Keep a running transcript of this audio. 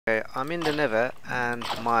Okay, I'm in the Nether and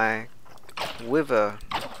my wither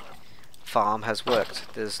farm has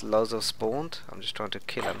worked. There's loads of spawned. I'm just trying to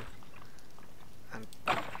kill them and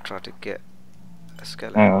try to get a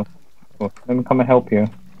skeleton. Hang on. Well, let me come and help you.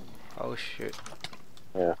 Oh shit.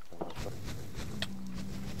 Yeah.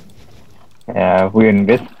 Yeah, we're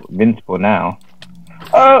invincible now.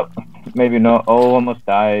 Oh! Maybe not. Oh, almost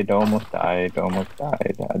died, almost died, almost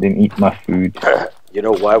died. I didn't eat my food. You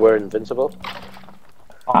know why we're invincible?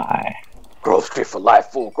 Why? Grove Street for life,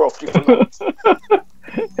 fool. Grove Street for life.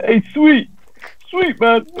 Hey, sweet! Sweet,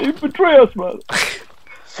 man! You betray us, man!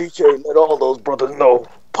 CJ, let all those brothers know.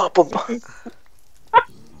 Pop them.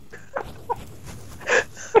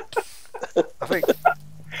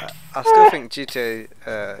 I still think GTA,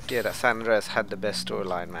 yeah, that San Andreas had the best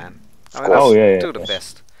storyline, man. I mean, Oh, yeah, still the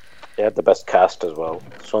best. They had the best cast as well.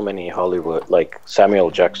 So many Hollywood, like Samuel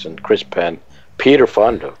Jackson, Chris Penn, Peter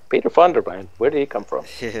Fonda. Peter Fonda, man, where did he come from?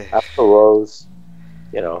 Yeah. Axl Rose,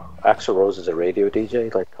 you know, Axl Rose is a radio DJ.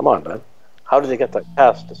 Like, come on, man. How did they get that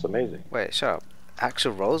cast? It's amazing. Wait, shut up.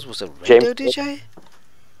 Axl Rose was a radio DJ?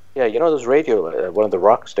 Yeah, you know, there's radio, one of the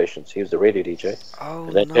rock stations. He was the radio DJ. Oh,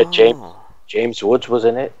 and then no. James Woods was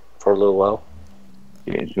in it for a little while.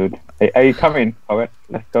 James Wood. Hey, are you coming? Alright,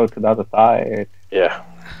 let's go to the other side. Yeah.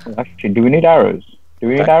 Actually, do we need arrows? Do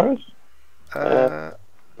we need arrows?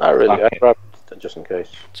 Not really. Okay. I grabbed it just in case.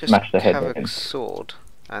 Just Smash the head have a in. sword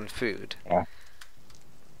and food. Yeah.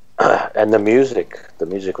 And the music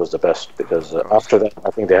was the best because after that, I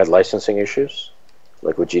think they had licensing issues,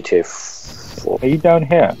 like with GTA 4. Are you down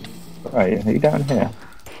here? Right, are you down here?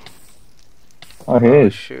 Oh, he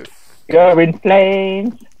is. Shoot. You're in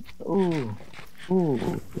flames! Ooh.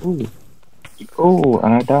 Ooh. Ooh. Ooh,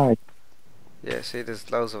 and I died. Yeah, see,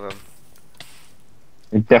 there's loads of them.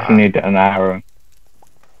 We definitely need an arrow.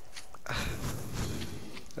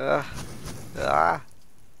 Ah.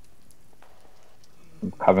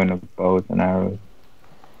 I'm covering with bows and arrows.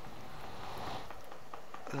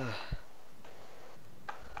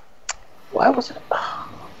 Why was it?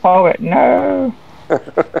 Oh, no!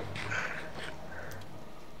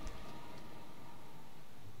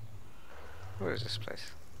 Where is this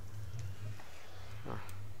place? Oh.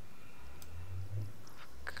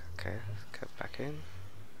 Okay, let's go back in.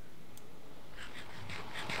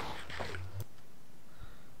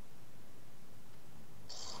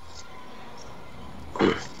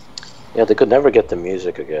 Yeah, they could never get the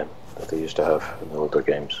music again that they used to have in the older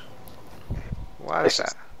games. Why is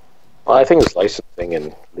that? Well, I think it's licensing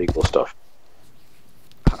and legal stuff.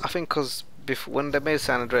 I think because when they made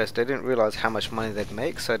San Andreas, they didn't realize how much money they'd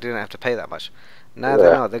make, so they didn't have to pay that much. Now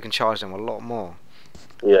they know they can charge them a lot more.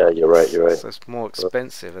 Yeah, you're right. You're right. So it's more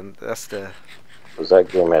expensive, and that's the. Because that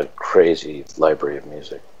game had a crazy library of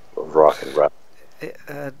music, of rock and rap.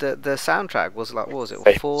 The soundtrack was like, what was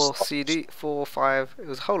it? 4 CD, 4 or 5. It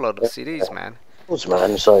was a whole lot of CDs, man. It was,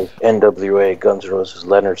 man. It's like NWA, Guns N' Roses,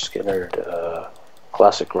 Leonard Skinner,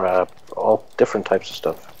 classic rap, all different types of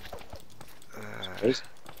stuff. It was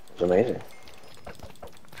amazing.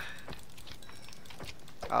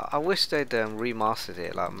 I wish they'd remastered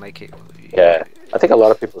it, like make it. Yeah, I think a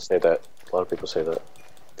lot of people say that.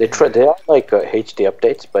 They have like HD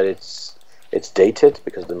updates, but it's dated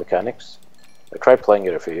because of the mechanics. I tried playing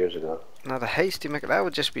it a few years ago. Now the hasty that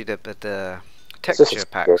would just be the texture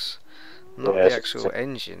packs, not the actual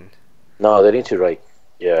engine. No, they need to like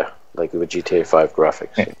with GTA 5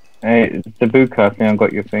 graphics. Hey, Zabooka, I think I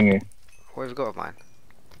got your thingy. What have you got of mine?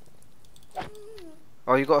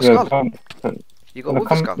 Oh, you got a skull? You got a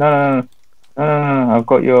wither skull? No, I've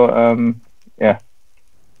got your, yeah.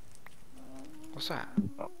 What's that?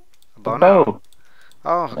 A bow. bow.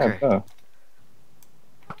 Oh, okay. Yeah, bow.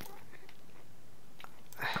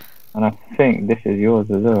 And I think this is yours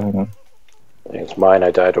as well, hang on. I think it's mine,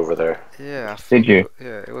 I died over there. Yeah. Did you?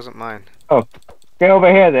 Yeah, it wasn't mine. Oh, get over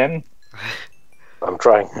here then. I'm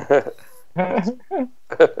trying. Oh,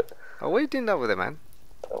 what are you doing over there, man?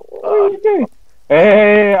 What are you doing?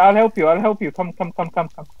 Hey, I'll help you. Come.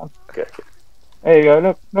 Okay. There you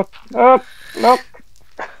go. Look.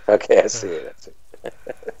 Okay, I see it.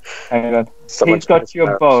 Hang on. He's got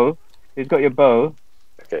your bow.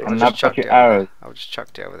 Okay. And I've got your arrows. I've just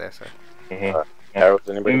chucked it over there, so. Yeah. Arrows,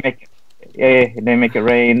 anybody? Let me make it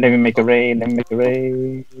rain.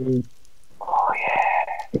 Oh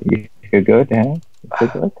yeah. You're good, huh?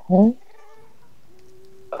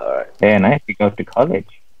 Alright. Yeah, nice. You go to college.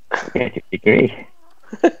 Get your degree.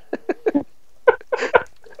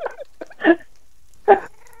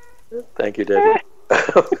 Thank you, Daddy.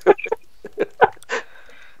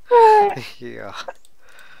 Yeah.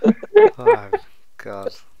 Oh,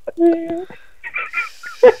 God.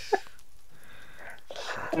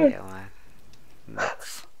 hell, man.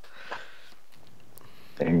 Nuts.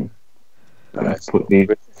 Thing. Alright, Put these.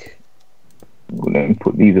 Then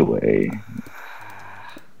put these away.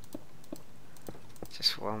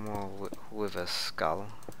 Just one more with a skull.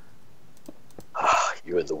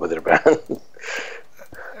 You and the Wither Man.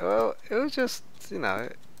 Well, it was just, you know,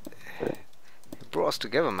 it brought us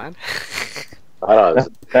together, man. I don't know,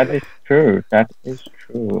 That is true. That is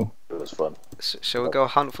true. it was fun. Shall we go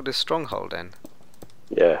hunt for this stronghold then?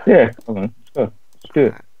 Yeah. Yeah, come on, let's go. Let's do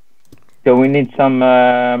it. So we need some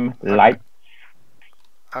light.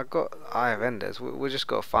 I have enders. We just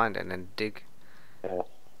gotta find it and then dig. Yeah.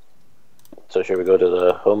 So should we go to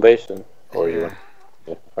the home base and, or you Yeah. want?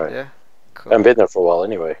 Yeah. All right. Yeah. I Cool. haven't been there for a while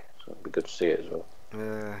anyway, so it'd be good to see it as well.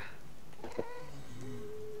 Yeah.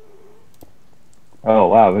 Oh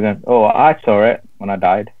wow, we're gonna. Oh, I saw it when I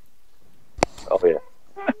died. Oh yeah.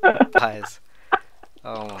 Guys.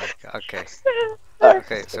 Oh my god. Okay.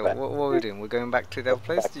 Okay. So what are we doing? We're going back to the other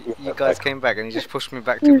place. You guys came back and you just pushed me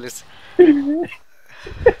back to this. I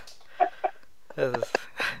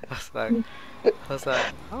was like,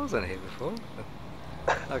 I wasn't here before.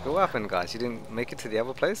 Like, what happened, guys? You didn't make it to the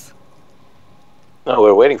other place? No,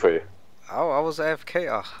 we're waiting for you. Oh, I was AFK.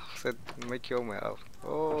 Oh, I said make your way out.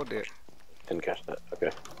 Oh dear. Didn't catch that.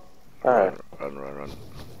 Okay. All right. Run.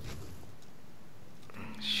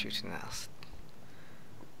 Shooting at us.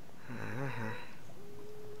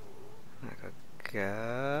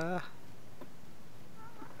 Go.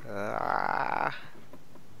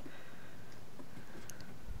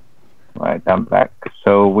 Right, I'm back.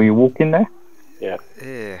 So we walk in there. Yeah.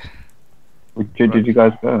 Yeah. Which did you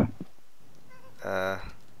guys go?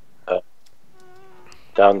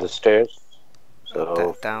 Down the stairs.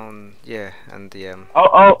 So Down. Yeah, and the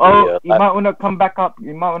Oh! Yeah, You might want to come back up.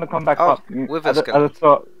 You might want to come back Oh, up. with At a the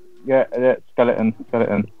start. Yeah, skeleton.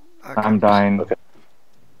 Okay. I'm dying. Okay.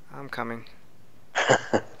 I'm coming.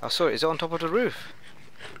 Oh, sorry. Is it on top of the roof?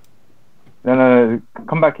 No.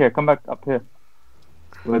 Come back here. Come back up here.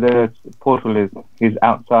 Where the portal is. He's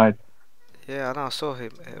outside. Yeah, I know. I saw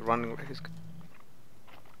him running. He's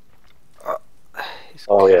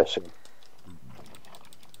oh yeah. So,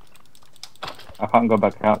 I can't go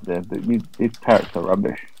back out there. These turrets are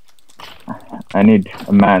rubbish. I need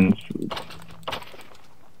a man's food.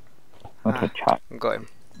 Not a child. got him.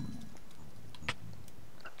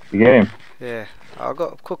 You get him? Yeah, I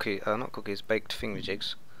got a cookie. Not cookies. Baked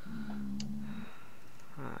thingamajiggies.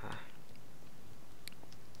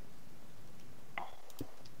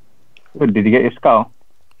 Good. Did you get your skull?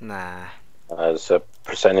 Nah. it's a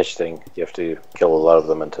percentage thing. You have to kill a lot of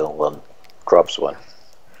them until one drops one.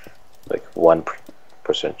 Like 1%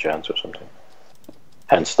 chance or something.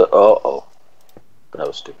 Hence the that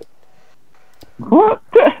was stupid. What?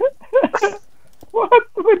 What?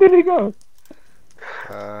 Where did he go?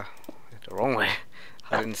 The wrong way.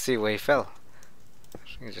 I didn't see where he fell. I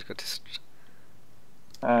think he just got this.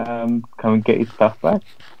 Can we get his stuff back?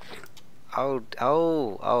 Oh,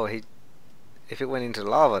 he. If it went into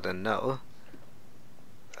lava, then no.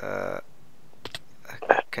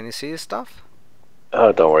 Can you see his stuff?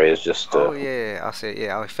 Oh, don't worry. It's just. Oh yeah, I see it.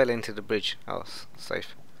 Yeah, I fell into the bridge. I was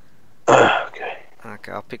safe. Okay.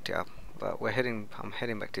 Okay, I picked it up. But I'm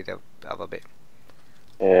heading back to the other bit.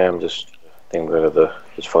 Yeah, I'm just. I think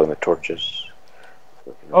just following the torches.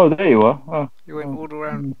 Oh, there you are. Oh. You went all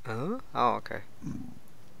around. Huh? Oh, okay.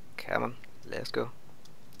 Come on, let's go.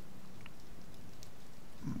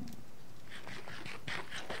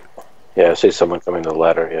 Yeah, I see someone coming to the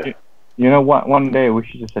ladder. Yeah. You know what? One day we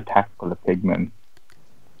should just attack all the pigmen.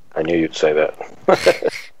 I knew you'd say that.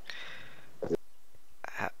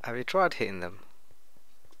 Have you tried hitting them?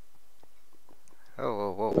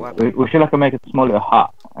 Oh, what? We should make a small little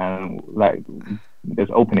hut and there's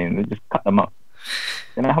opening and just cut them up.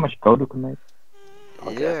 You know how much gold we can make?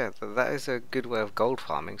 Okay. Yeah, that is a good way of gold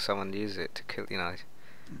farming. Someone use it to kill,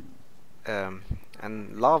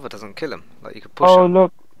 and lava doesn't kill them. Like you could push Oh them.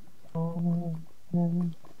 look.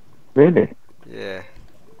 Really? Yeah,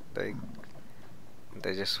 they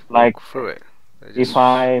just Like, walk through it. They just If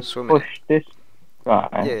I swim in it. push this guy.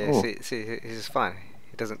 Yeah, oh. see, he's fine.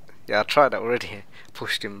 He doesn't. Yeah, I tried that already.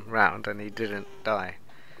 Pushed him round and he didn't die.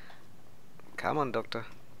 Come on, Doctor.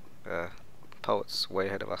 Poet's way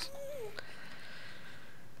ahead of us.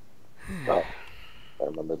 Oh, I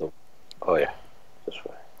remember the. Oh yeah, this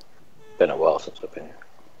way. Been a while since I've been here.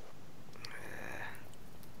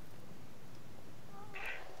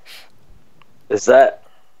 Is that?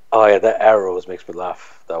 Oh yeah, that arrow always makes me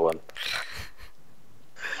laugh. That one.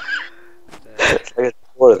 It's like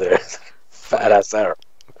a door there. Fat ass arrow.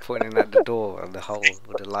 Pointing at the door and the hole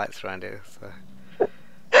with the lights around it. So.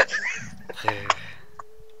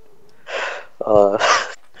 Uh,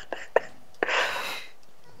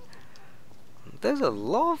 There's a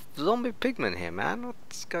lot of zombie pigmen here, man.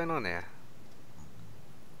 What's going on here?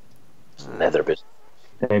 it's nether business.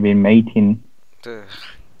 They've been mating. Ugh.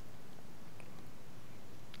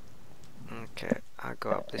 Okay, I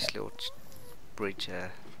go up this little bridge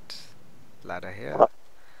ladder here.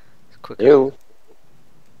 It's quicker. You?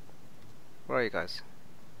 Where are you guys?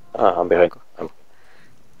 Ah, I'm behind.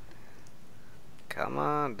 Come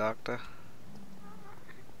on, doctor.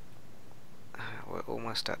 We're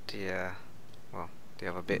almost at the well, the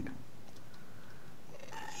other bit.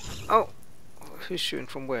 Oh, who's shooting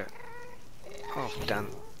from where? Oh, damn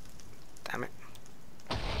it!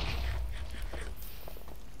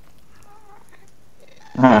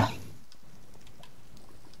 Huh.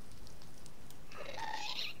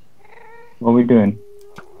 What are we doing?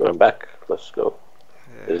 Going back. Let's go.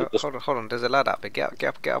 Is Yeah, it this- hold on. There's a ladder up there. Get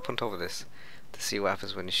up on top of this to see what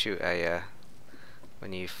happens when you shoot a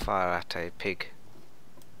when you fire at a pig.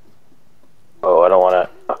 Oh, I don't want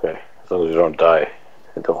to. Okay, as long as you don't die,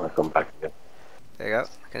 I don't want to come back again. There you go.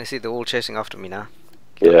 Can you see they're all chasing after me now?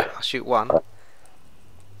 Yeah. I'll shoot one.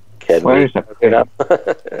 Can Where we? is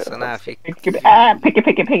that? So now if you,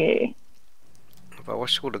 Piggy. but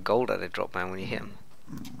watch all the gold that they drop, man, when you hit them.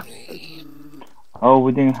 Oh,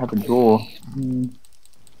 we didn't have a door. Hmm.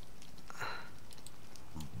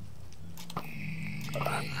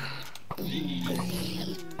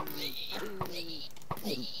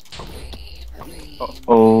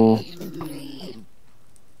 Uh-oh.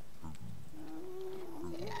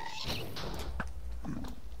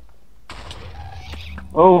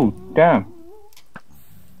 Oh, damn.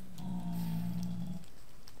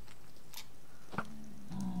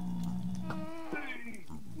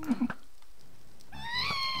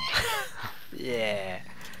 Yeah.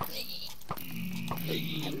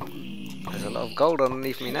 There's a lot of gold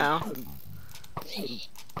underneath me now.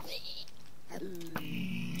 I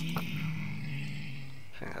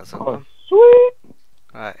think that's all Oh, one. sweet.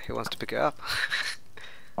 Right, who wants to pick it up?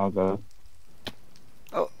 I'll go.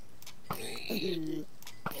 Oh.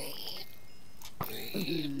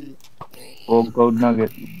 4 gold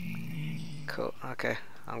nuggets. Cool. Okay,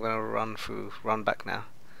 I'm gonna run back now.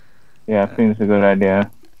 Yeah, I think it's a good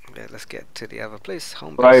idea. Okay, let's get to the other place,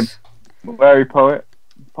 home Right. base. Where are you, poet?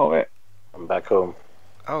 Poet? I'm back home.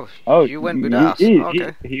 Oh, Oh, you went with us.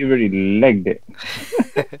 Okay. He already legged it.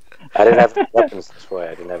 I didn't have any weapons. That's why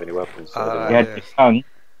I didn't have any weapons. So I You didn't had yeah. your tongue.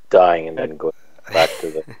 dying and then going back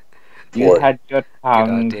to the. You Fort. had your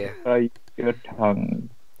tongue. idea. Your tongue.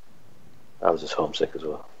 I was just homesick as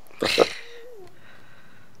well.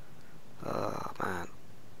 Oh man.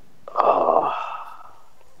 Oh.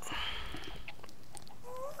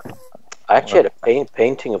 I actually had a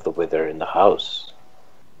painting of the Wither in the house.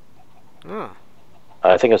 Oh,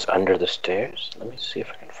 I think it's under the stairs. Let me see if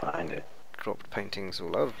I can find it. dropped paintings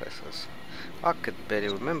all over places. I could barely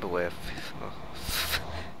remember where.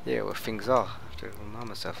 Yeah, where things are. I have to remind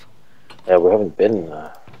myself. Yeah, we haven't been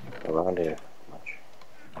around here much.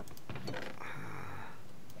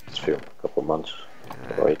 It's been a couple months.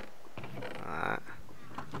 Right. Alright.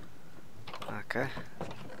 Okay.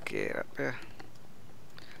 Get up here.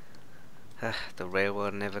 The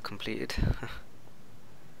railroad never completed.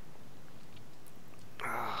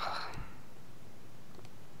 Ah.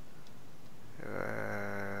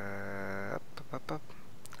 Up.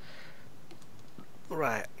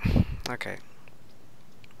 Right. Okay.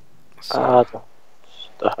 So,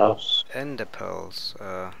 The house. ender pearls.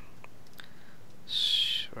 Right.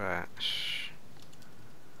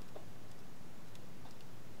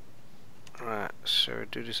 Right. So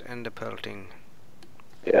do this ender pearl thing.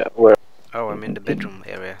 Yeah, where? Oh, I'm in the bedroom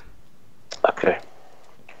area. Okay.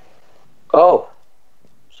 Oh!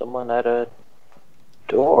 Someone at a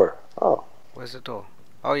door. Oh. Where's the door?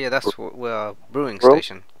 Oh yeah, that's where our brewing Room?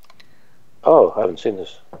 station. Oh, I haven't seen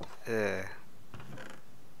this. Yeah.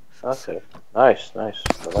 Okay. Nice. I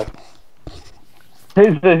like He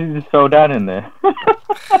just fell down in there.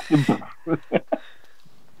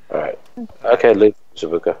 Alright. Okay, leave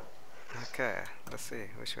Zabooka. Okay. Let's see.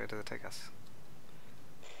 Which way does it take us?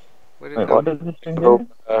 Where did Wait, it go? what does this thing Go do?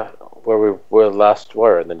 where we last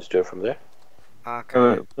were and then just do it from there.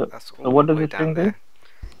 Okay. That's all what the does way this down thing do? there.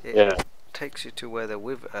 It Yeah. takes you to where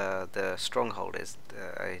the stronghold is.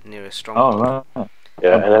 The nearest Oh, stronghold. right.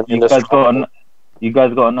 Yeah, and then in You the you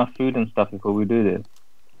guys got enough food and stuff before we do this?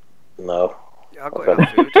 No. Yeah, I got Okay.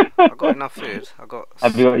 enough food. I got enough food.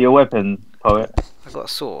 Have you got your weapons, poet? I got a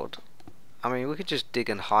sword. I mean, we could just dig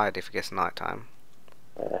and hide if it gets nighttime.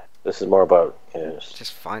 This is more about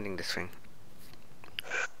Just finding this thing.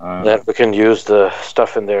 Then we can use the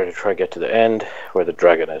stuff in there to try to get to the end where the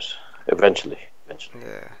dragon is. Eventually.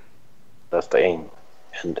 Yeah. That's the aim.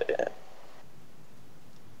 And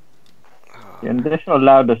And this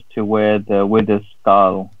allowed us to wear the wither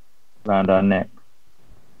skull around our neck.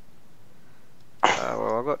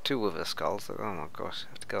 Well, I've got 2 wither skulls. Oh my gosh, I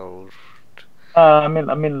have to go. I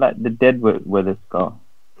mean, like the dead wither skull.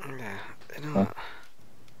 Yeah, you know Yeah. what?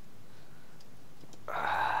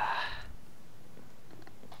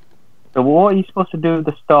 So what are you supposed to do with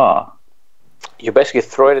the star? you basically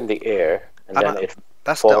throw it in the air, and then it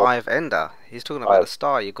That's falls. the Eye of Ender. He's talking about the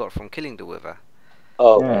star you got from killing the wither.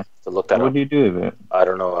 Oh, Yeah. I have to look that What up. do you do with it? I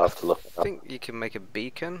don't know. I have to look it I up. think you can make a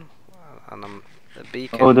beacon, and the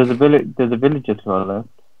beacon. Oh, there's a village. There's a villager to our left.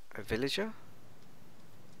 A villager?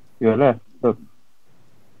 To your left. Look,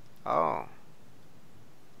 Oh,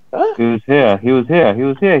 Huh? he was here. He was here. He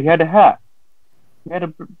was here. He had a hat. He had a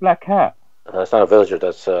black hat. That's not a villager.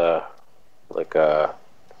 That's like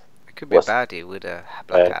it could be What's- a baddie with a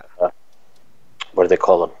black hat. what do they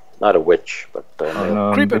call them? Not a witch, but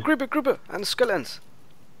No, Creeper, creeper, and skeletons.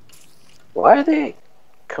 why are they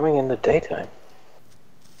coming in the daytime?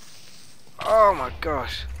 Oh my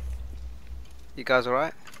gosh. You guys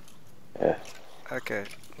alright? Yeah. Okay.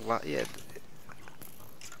 Well, yeah.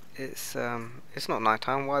 It's not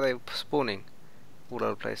nighttime. Why are they spawning all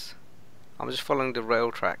over the place? I'm just following the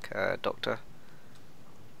rail track, Doctor.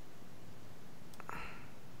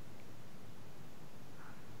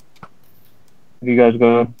 You guys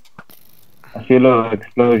go. I see a lot of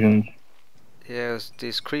explosions. Yeah, there's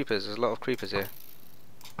these creepers. There's a lot of creepers here.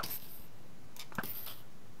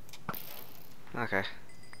 Okay,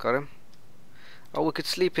 got him. Oh, we could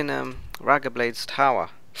sleep in Ragablade's tower.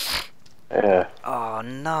 Yeah. Oh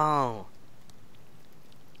no!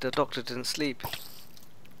 The doctor didn't sleep,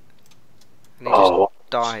 and he just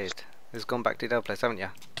died. He's gone back to the other place, haven't you?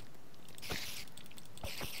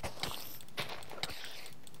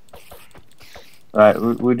 Right,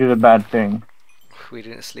 we did a bad thing. We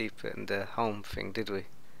didn't sleep in the home thing, did we?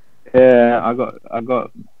 Yeah, I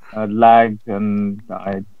got lagged and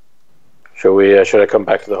I. Should I come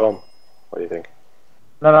back to the home? What do you think?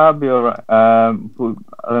 No, I'll be alright. I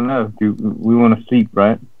don't know. We want to sleep,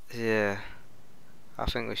 right? Yeah. I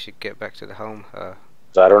think we should get back to the home.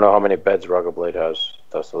 So I don't know how many beds Ruggerblade has.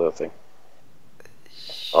 That's the other thing.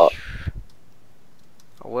 Oh.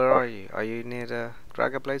 Where are you? Are you near the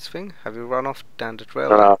Ragablade's thing? Have you run off down the trail?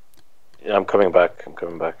 No. Yeah, I'm coming back.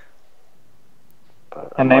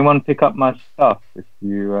 But Can anyone pick up my stuff? If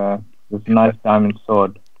you, there's a nice diamond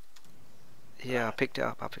sword Yeah, I picked it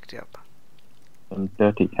up. and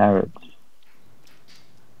 30 carrots.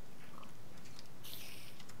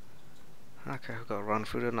 Okay, we've got to run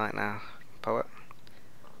through the night now, poet.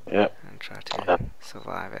 Yeah. And try to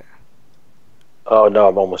survive it. Oh no,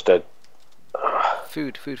 I'm almost dead.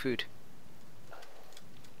 Food.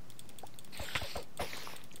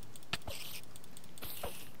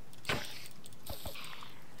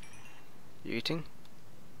 You eating?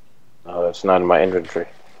 No, it's not in my inventory.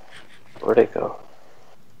 Where'd it go?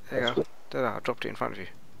 There you go. There, I dropped it in front of you.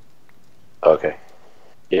 Okay.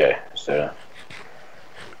 Yeah, it's there.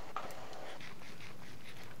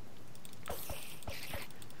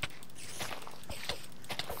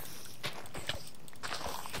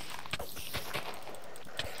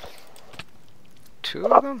 Two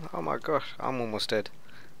of them? Oh my gosh, I'm almost dead.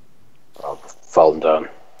 I've fallen down.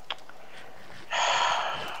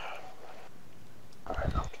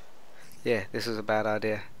 Yeah, this is a bad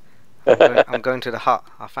idea. I'm going to the hut.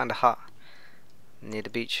 I found a hut near the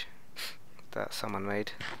beach that someone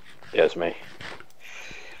made. Yeah, it's me.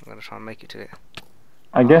 I'm going to try and make it to it.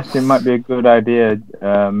 I guess it might be a good idea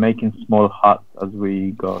making small huts as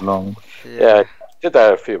we go along. Yeah, I did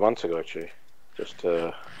that a few months ago actually. Just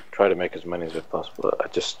to try to make as many as possible. I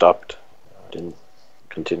just stopped. Didn't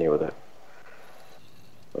continue with it.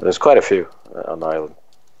 But there's quite a few on the island.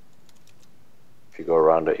 If you go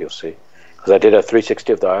around it, you'll see. Because I did a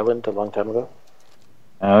 360 of the island a long time ago.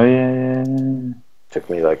 Oh yeah. Took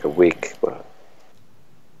me like a week, but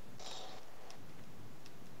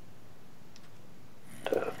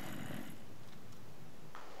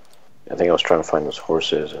I think I was trying to find those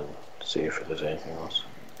horses and see if there's anything else.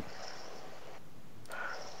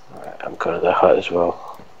 Alright, I'm going to the hut as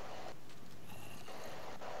well.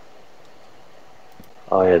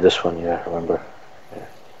 Oh yeah, this one, yeah, remember. Yeah.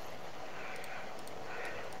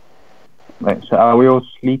 Right, so are we all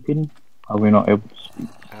sleeping? Are we not able to sleep?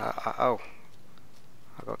 Oh.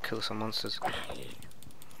 I got to kill some monsters.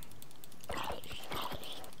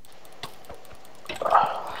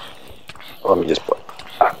 Let me just put.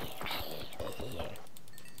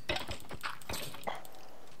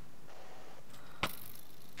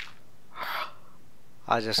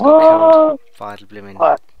 I just got killed What? by the blooming.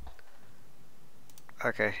 What?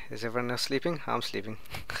 Okay, is everyone else sleeping? I'm sleeping.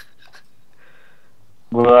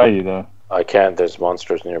 Where are you though? I can't. There's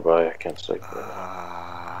monsters nearby. I can't sleep.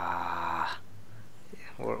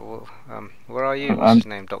 Where are you? What's I'm his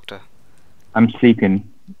name, Doctor? I'm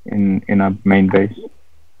sleeping in our main base.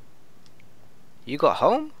 You got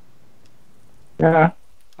home? Yeah.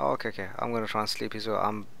 Oh, okay. I'm gonna try and sleep as well.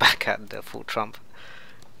 I'm back at the Fort Trump.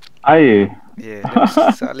 Are you? Yeah, let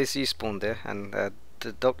me. So at least you spawned there, and the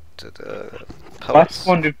doctor, the I poets.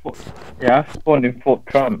 spawned in Fort. Yeah, I spawned in Fort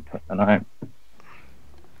Trump, and I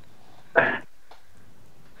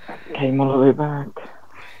came all the way back.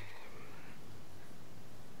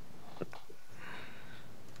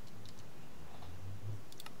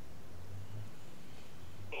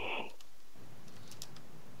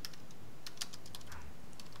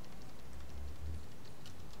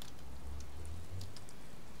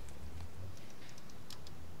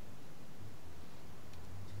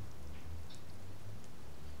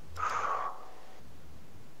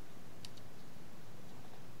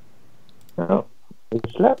 Oh, we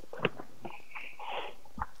slept.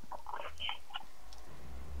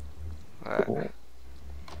 Right.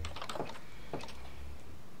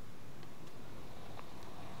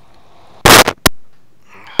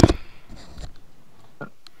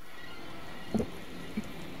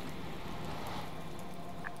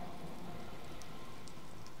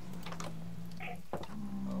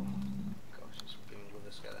 Oh gosh, it's been with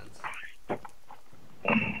the skeletons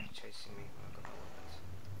chasing me. I've got no weapons.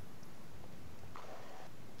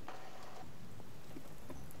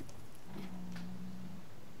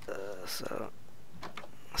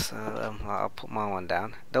 I'll put my one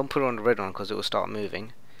down. Don't put it on the red one because it will start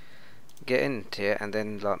moving. Get into it and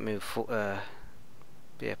then like move.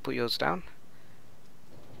 Yeah, put yours down.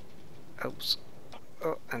 Oops.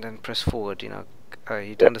 Oh, and then press forward. You know.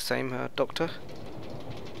 You done the same, Doctor?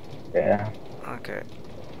 Yeah. Okay.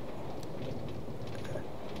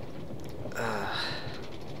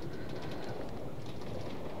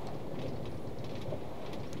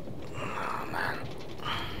 Oh man.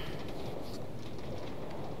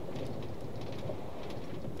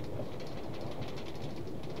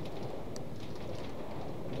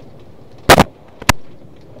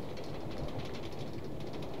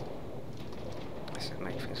 This would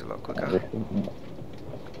make things a lot quicker.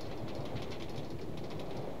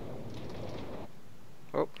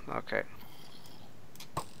 Oh, okay.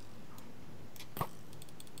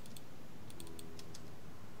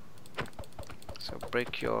 So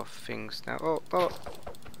break your things now. Oh.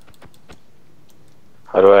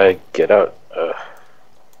 How do I get out?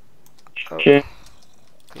 Shift.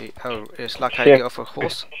 Oh, it's like how you get off a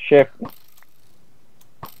horse. Shift.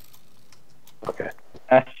 Okay.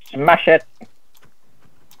 Smash it.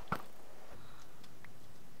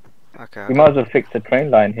 Okay. We might as well fix the train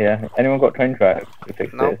line here. Anyone got train tracks to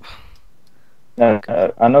fix Nope. this? No,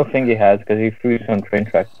 I know Thingy has because he threw some train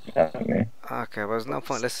tracks at me. Okay, well, there's no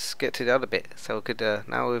point. Let's just get to the other bit. So we could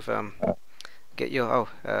now we've get your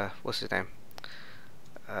what's his name?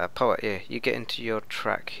 Poet. Yeah, you get into your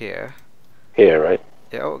track here. Here, right?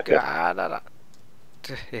 Yeah. Oh, Okay.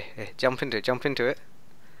 Jump into it. Jump into it.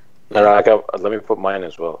 No, I got. Let me put mine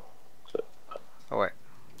as well. So, Oh wait.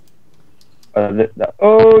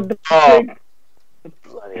 The pig!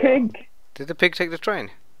 bloody hell. Pig! Did the pig take the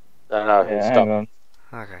train? No, Yeah, stop. hang on.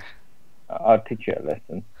 Okay. I'll teach you a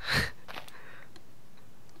lesson.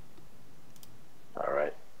 All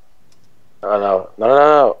right.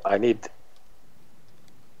 No. I need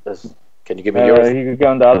this. Can you give me yours? You could go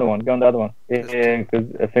on the other one. Go on the other one. Yeah, because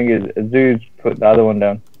the thing is, Zeus put the other one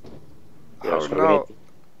down. Yes, Oh but no.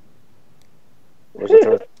 Where's the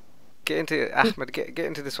third? Get into it, Ahmed. Get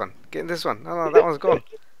into this one. Get into this one. No, that one's gone.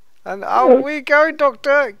 And oh, we go,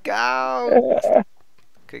 Doctor. Go.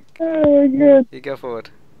 Okay, Oh my god. you go forward.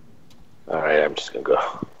 All right, I'm just gonna go.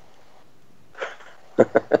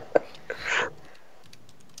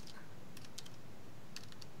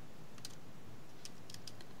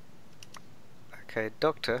 Okay,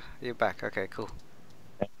 Doctor, you're back. Okay, cool.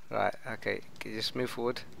 Right. Okay, just move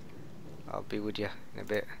forward. I'll be with you in a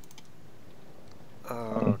bit.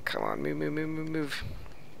 Oh, come on, move.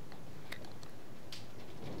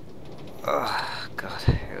 Oh God,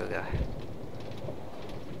 here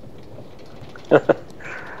we go.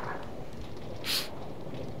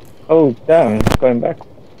 Oh, damn, it's going back.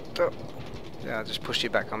 Yeah, I'll just push you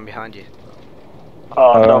back. I'm behind you.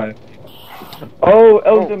 Oh no! Alright. Oh,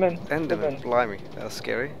 Elderman! Enderman, blimey, that was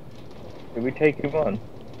scary. Did we take him on?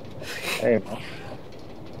 Hey, man.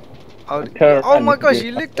 Oh, Turn oh around, my you gosh, can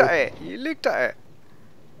you do looked at it. You looked at it.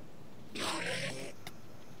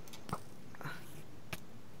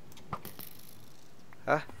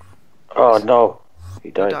 Huh? Oh no, he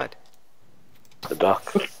Who died. died? The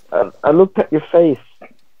duck. I looked at your face.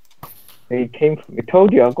 He came from. I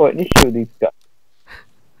told you I've got an issue with these guys.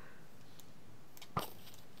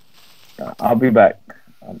 I'll be back.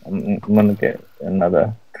 I'm gonna get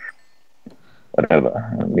another.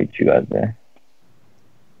 Whatever. I'll meet you guys there.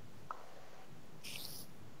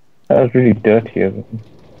 That was really dirty of him.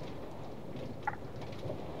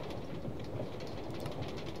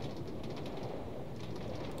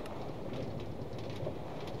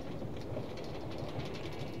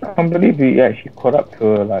 I can't believe he actually caught up to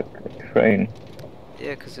her like a train.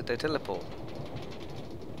 Yeah, because they teleport.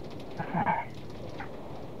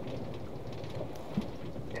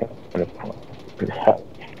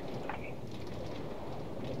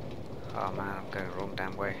 Oh man, I'm going the wrong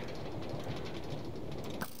damn way.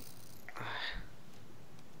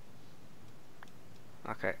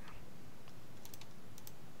 Okay.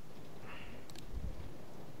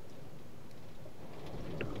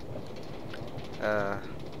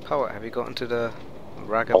 Poet, have you gotten to the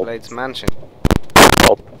Raggerblade's mansion?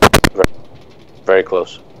 Oh, very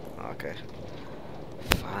close. Okay.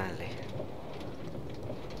 Finally.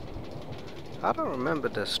 I don't remember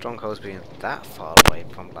the strongholds being that far away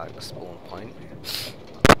from like the spawn point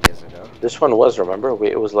years ago. This one was, remember?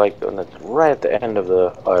 It was like right at the end of the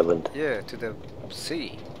island. Yeah, to the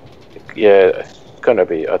sea. Yeah, it's gonna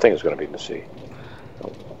be. I think it's gonna be in the sea.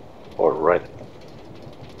 Or right.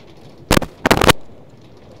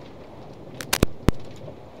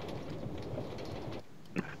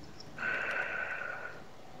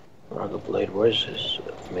 The blade. Where's his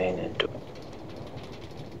main into?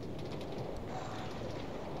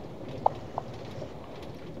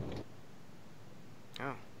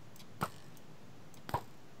 Oh.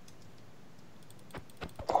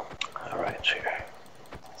 All right, it's here.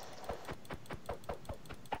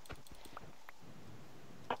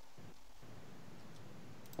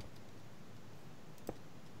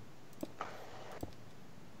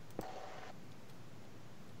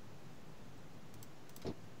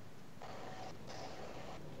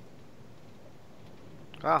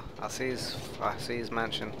 Oh, I see his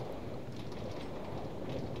mansion.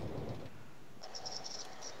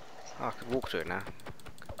 Oh, I could walk to it now.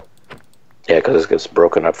 Yeah, because it gets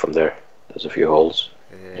broken up from there. There's a few holes.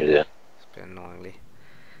 Yeah, Yeah. it's a bit annoyingly.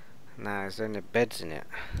 Now, is there any beds in it?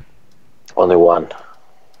 Only one.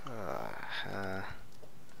 Uh,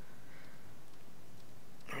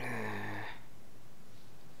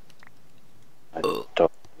 I don't have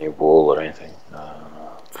any wool or anything.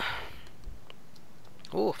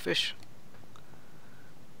 oh, fish.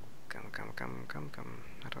 Come.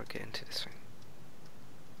 How do I get into this thing?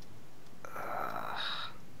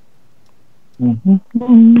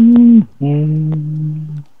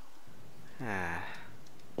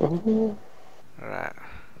 Right.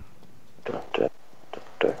 Okay,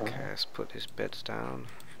 let's put these beds down.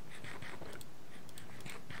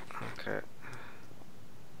 Okay.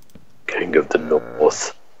 King of the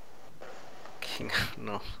North. King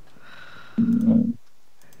no.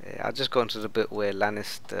 Yeah, I just got into the bit where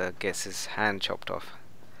Lannister gets his hand chopped off.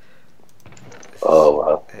 Oh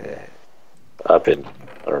wow. Yeah. I've been.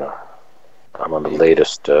 I don't know. I'm on the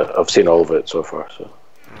latest. I've seen all of it so far. So.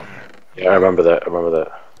 Yeah, I remember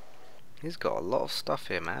that. He's got a lot of stuff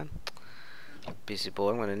here, man. Busy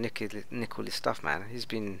boy. I'm gonna nick all his stuff, man. He's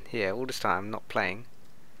been here all this time, not playing.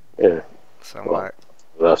 Yeah. So I'm like,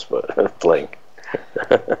 that's what playing.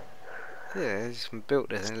 yeah, he's built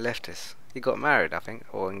this and left this. He got married, I think,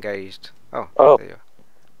 or engaged. Oh, Oh. there you are.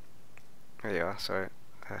 There you are. Sorry.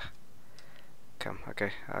 Come.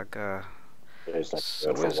 Okay. I'll go.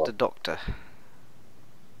 So where's the doctor?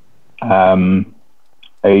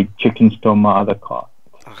 A chicken stole my other car.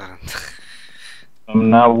 I'm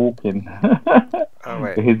now walking. Oh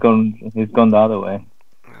wait. He's gone the other way.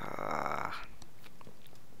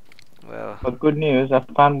 Well. But good news, I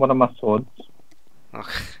found one of my swords.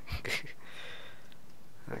 Okay.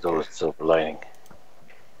 There's always a silver lining.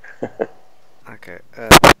 Okay.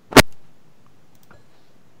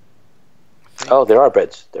 Oh, there are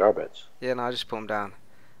beds. Yeah, no, I just put them down.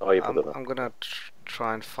 Oh, you put them down. I'm gonna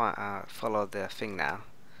try and follow the thing now.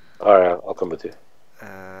 Alright, I'll come with you.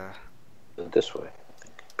 This way, I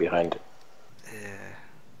think. Behind it. Yeah.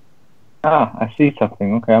 Ah, I see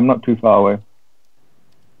something. Okay, I'm not too far away.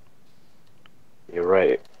 You're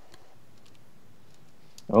right.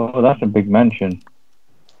 Oh, that's a big mansion.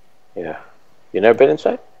 Yeah. You never been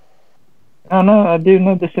inside? Oh no, I didn't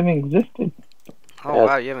know this thing existed. Oh Yeah.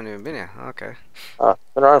 wow, you haven't even been here. Okay. Ah,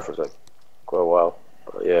 been around for like quite a while.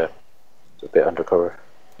 But yeah, it's a bit undercover.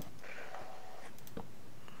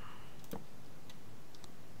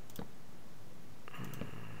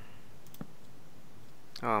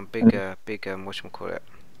 Oh, big whatchamacallit.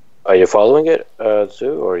 Are you following it,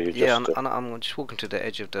 Zoo, or are you Yeah, just? I'm just walking to the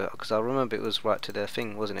edge of the, because I remember it was right to the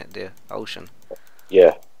thing, wasn't it? The ocean.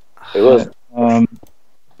 Yeah, it Yeah, was. um,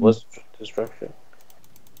 Was destruction?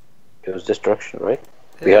 It was destruction, right?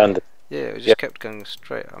 Yeah, Behind the. yeah, it Yeah, just kept going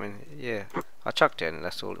straight. I mean, yeah, I chucked it and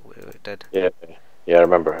that's all it did. yeah, yeah. I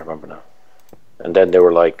remember. I remember now. And then there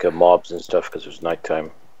were like mobs and stuff because it was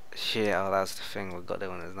nighttime. Yeah, oh, that's the thing. We got there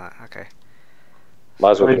when it was night. Okay,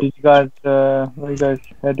 Might as well where so get. did you guys, where you guys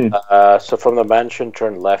headed? So from the mansion,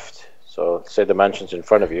 turn left. So say the mansion's in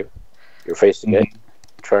front of you. You're facing it. Mhm.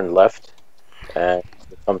 Turn left, and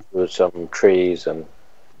you come through some trees, and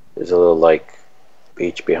there's a little like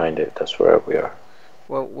beach behind it. That's where we are.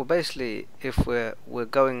 well, basically, if we're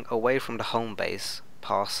going away from the home base,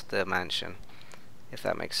 past the mansion, if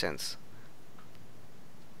that makes sense.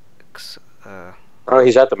 'Cause, Oh,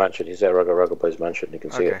 he's at the mansion. He's at Rugga Rugga Boy's mansion. You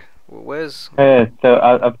can see it. okay, where's Yeah, so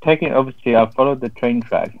I've taken, obviously, I've followed the train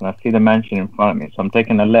tracks and I see the mansion in front of me, so I'm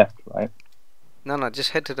taking a left, right? no,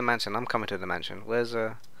 just head to the mansion. I'm coming to the mansion. Where's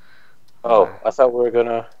Oh, I thought we were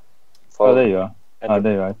gonna Oh, follow there the you are. Oh, ender.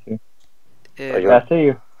 there you are, I see. yeah, Are you? Yeah, but I see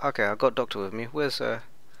you. okay, I got Doctor with me. Where's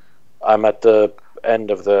I'm at the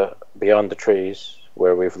end of the beyond the trees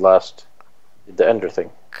where we've last did the ender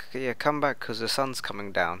thing. yeah, come back 'cause the sun's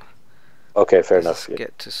coming down. Okay, fair Let's enough. just Yeah.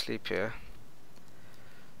 get to sleep here.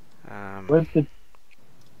 Where's the,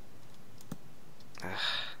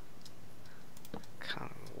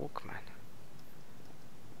 Can't walk, man.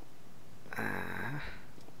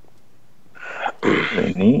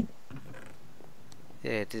 pretty neat.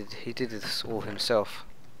 Yeah, he did this all himself.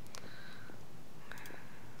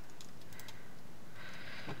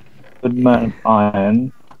 Good Yeah. man of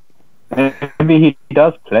iron. Maybe he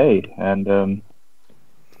does play, and,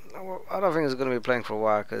 Well, I don't think he's going to be playing for a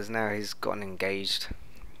while because now he's gotten engaged.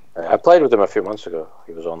 I played with him a few months ago.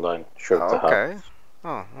 He was online. Showed Oh, the house. okay.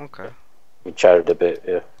 Oh, okay. We chatted a bit.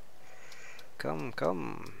 Yeah. Come,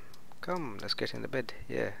 come, come. Let's get in the bed.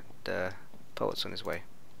 Yeah, the poet's on his way.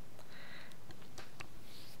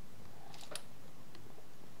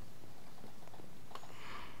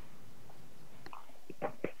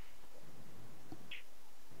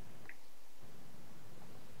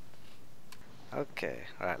 Okay,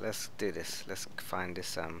 alright, let's do this. Let's find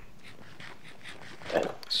this And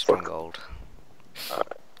stronghold.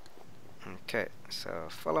 Okay, so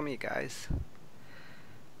follow me, guys.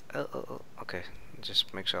 Oh, okay.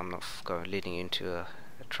 Just make sure I'm not going leading into a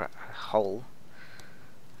hole.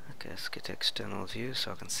 Okay, let's get to external view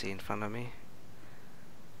so I can see in front of me.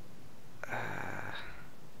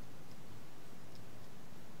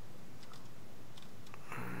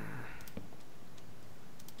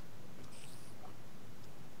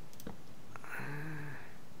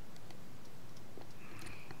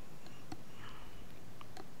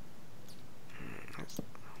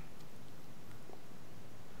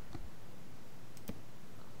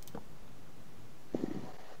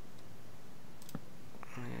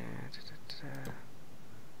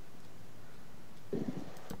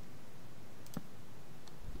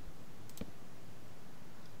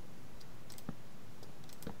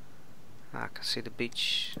 I can see the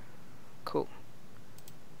beach. Cool.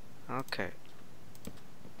 Okay.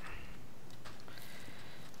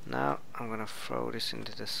 Now I'm gonna throw this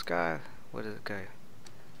into the sky. Where did it go?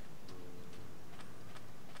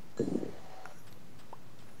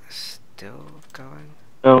 Still going?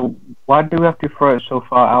 so why do we have to throw it so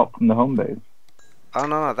far out from the home base? Oh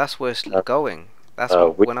no, that's where it's Uh, going. That's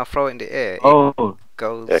what we when I throw it in the air, it Oh,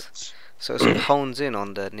 goes. X. So it sort of hones in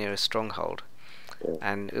on the nearest stronghold, Yeah.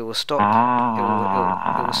 and it will stop. It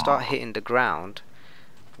will start ah. hitting the ground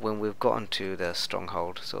when we've gotten to the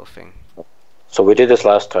stronghold, sort of thing. So we did this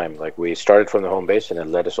last time. Like we started from the home base and it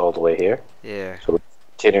led us all the way here. Yeah. So we're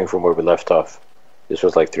continuing from where we left off. This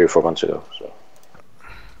was like 3 or 4 months ago. So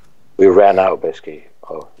we ran out basically.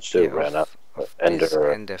 Oh, still Yeah, ran out. of Ender. these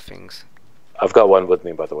ender things. I've got one with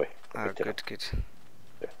me, by the way. I Oh, picked it up. good.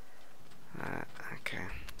 Yeah. Okay.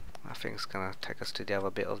 I think it's gonna take us to the other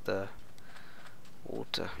bit of the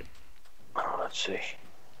water. Oh, let's see.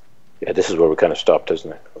 Yeah, this is where we kind of stopped,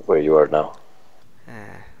 isn't it? Where you are now.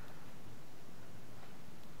 Yeah.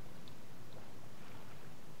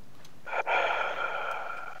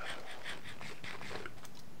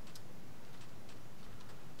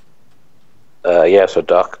 Yeah, so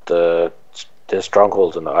Doc, the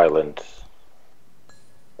strongholds on the island,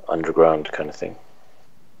 underground kind of thing.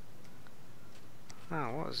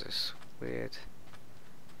 Oh, what is this? Weird.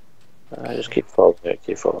 I just keep following it,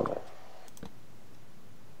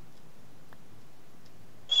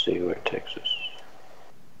 See where it takes us.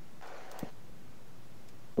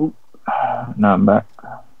 Now I'm back.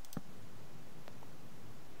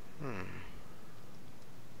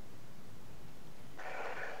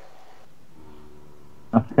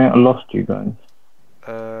 I lost you guys.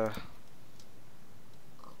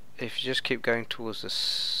 If you just keep going towards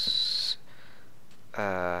this,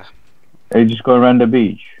 You just go around the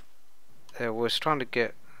beach. we're trying to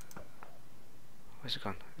get. Where's it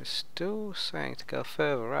gone? It's still saying to go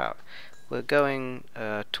further out. We're going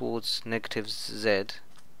towards negative Z.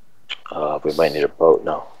 We might need a boat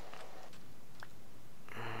now.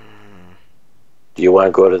 Do you want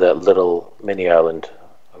to go to that little mini island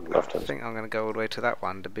on the left I hand? think I'm going to go all the way to that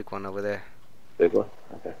one, the big one over there. Big one?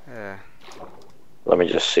 Okay. Yeah. Let me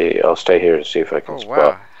just see. I'll stay here to see if I can Oh spot.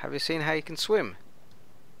 wow! Have you seen how you can swim?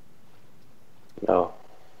 No.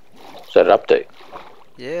 Is that an update?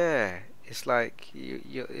 Yeah. It's like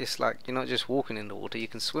it's like you're not just walking in the water. You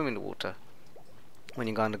can swim in the water when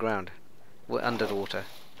you go underground. We're under the water.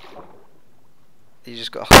 You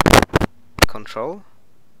just got control.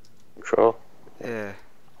 Control? Yeah.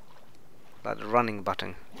 Like the running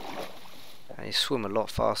button. And you swim a lot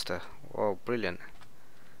faster. Oh, brilliant.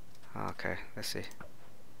 Okay, let's see.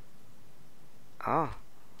 Ah.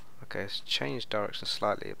 Okay, it's changed direction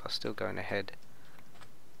slightly, but still going ahead.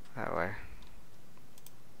 That way.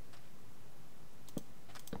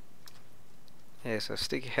 Yeah, so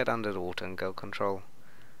stick your head under the water and go control.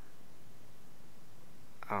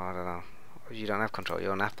 Oh, I don't know. You don't have control,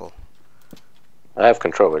 you're an apple. I have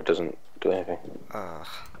control, but it doesn't do anything. Ugh.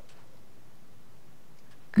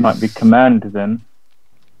 Might be command then.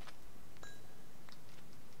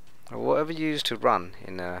 Whatever you use to run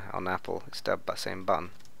in on Apple, it's that same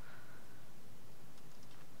button.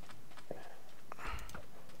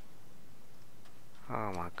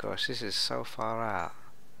 Oh my gosh, this is so far out.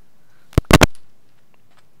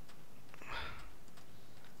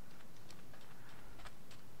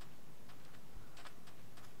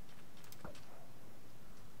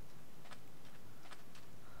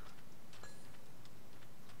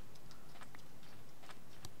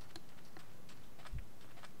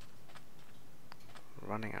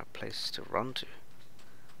 Running out of places to run to.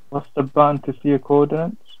 What's the button to see your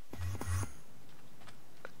coordinates?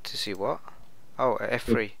 To see what? Oh,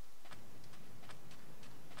 F3.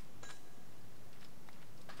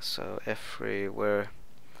 So F3, we're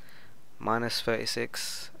minus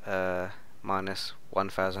 36, minus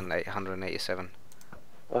 1,887.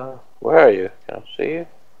 Where are you? Can I see you?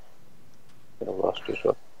 I lost you.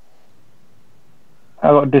 So. I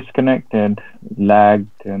got disconnected,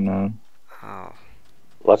 lagged, and Oh.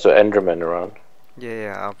 Lots of Endermen around.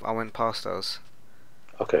 Yeah, I went past those.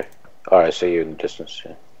 Okay. Alright, I see you in the distance.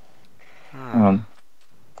 Yeah. Ah.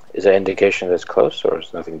 Is that indication that's close, or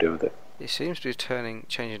has nothing to do with it? It seems to be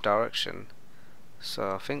changing direction.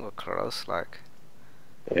 So I think we're close, like.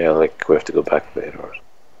 Yeah, like we have to go back a bit, or.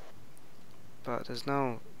 But there's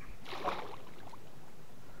no.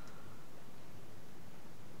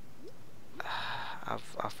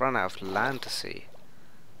 I've run out of land to see.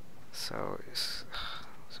 So it's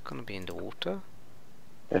gonna be in the water.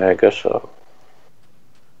 Yeah, I guess so.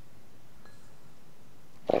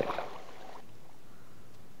 Right.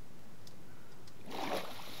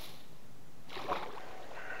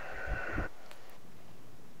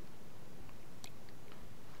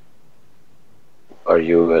 Are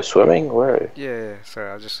you swimming? Where are you? Yeah, sorry,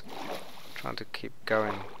 I was just trying to keep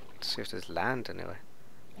going to see if there's land anyway.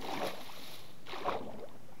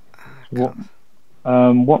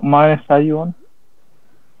 what minus are you on?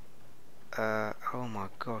 Oh my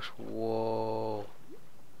gosh, whoa.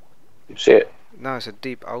 You see it? No, it's a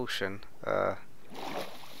deep ocean.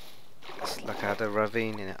 It's like I had a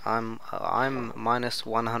ravine in it. I'm minus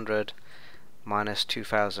 100, minus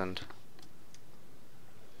 2,000.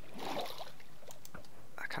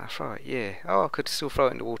 Can I throw it? Yeah. Oh, I could still throw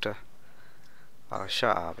it in the water. Oh,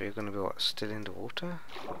 shut up. You're gonna be what? Still in the water?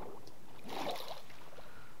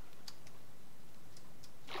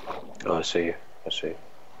 Oh, I see you. I see you.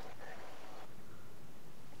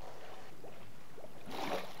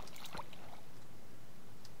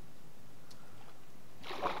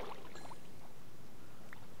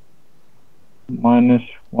 Minus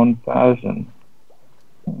 1,000.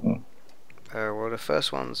 Well, the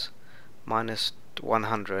first one's minus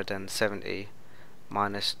 170,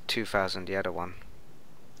 minus 2,000 the other one.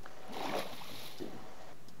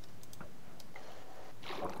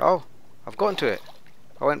 Oh, I've gotten to it.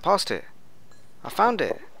 I went past it. I found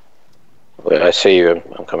it. Wait, I see you.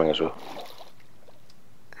 I'm coming as well.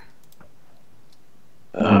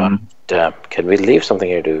 Damn. Can we leave something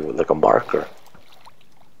here to, like a marker?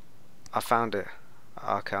 I found it.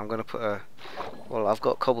 Okay, I'm gonna put a. Well, I've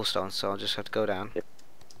got cobblestone, so I'll just have to go down.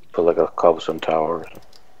 Put like a cobblestone tower or something.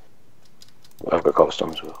 I've got cobblestone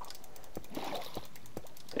as well.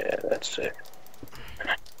 Yeah, that's sick.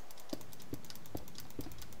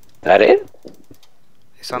 That it?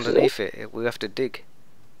 It's This is underneath it. We have to dig.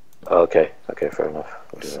 Oh, okay. Okay, fair enough.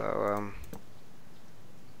 We'll do that. So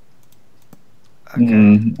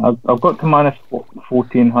okay. I've got to minus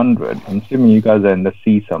 1400. I'm assuming you guys are in the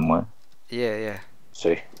sea somewhere. Yeah, yeah.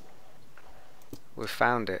 See. We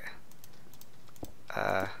found it.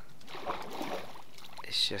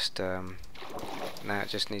 It's just now it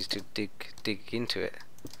just needs to dig into it.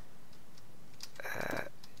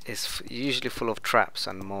 It's usually full of traps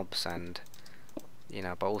and mobs and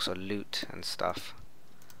but also loot and stuff.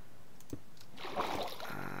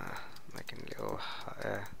 Making a little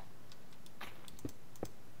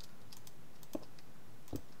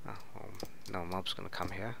oh, well, no mob's gonna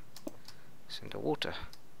come here. It's in the water.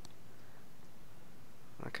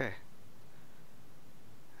 Okay.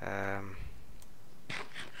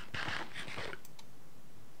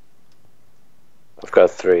 I've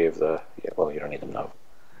got 3 of the. Yeah, well, you don't need them now.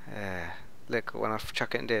 Look, when I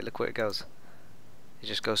chuck it in there, look where it goes. It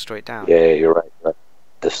just goes straight down. Yeah, you're right. Right.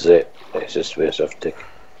 This is it. It's just we just have to dig.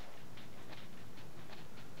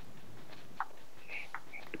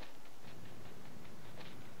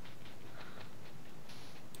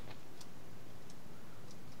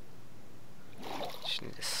 Just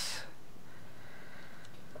need to